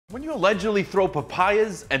When you allegedly throw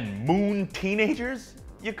papayas and moon teenagers,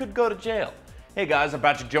 you could go to jail. Hey guys, I'm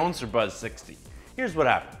Patrick Jones for Buzz60. Here's what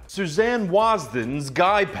happened. Suzanne Wasden's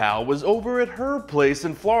guy pal was over at her place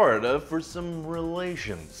in Florida for some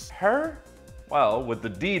relations. Her? Well, with the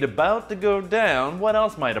deed about to go down, what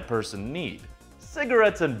else might a person need?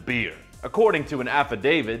 Cigarettes and beer. According to an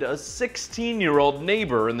affidavit, a 16-year-old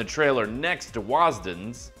neighbor in the trailer next to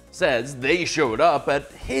Wasden's says they showed up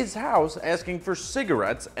at his house asking for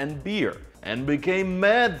cigarettes and beer and became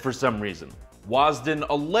mad for some reason. Wasden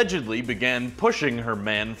allegedly began pushing her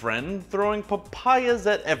man friend, throwing papayas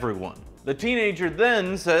at everyone. The teenager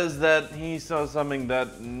then says that he saw something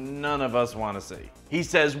that none of us want to see. He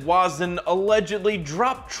says Wasden allegedly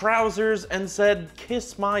dropped trousers and said,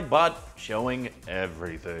 "Kiss my butt," showing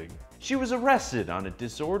everything. She was arrested on a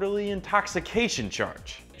disorderly intoxication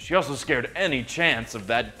charge. She also scared any chance of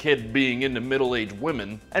that kid being into middle-aged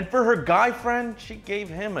women. And for her guy friend, she gave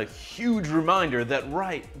him a huge reminder that,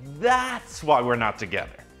 right, that's why we're not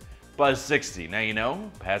together. Buzz60, now you know,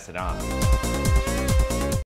 pass it on.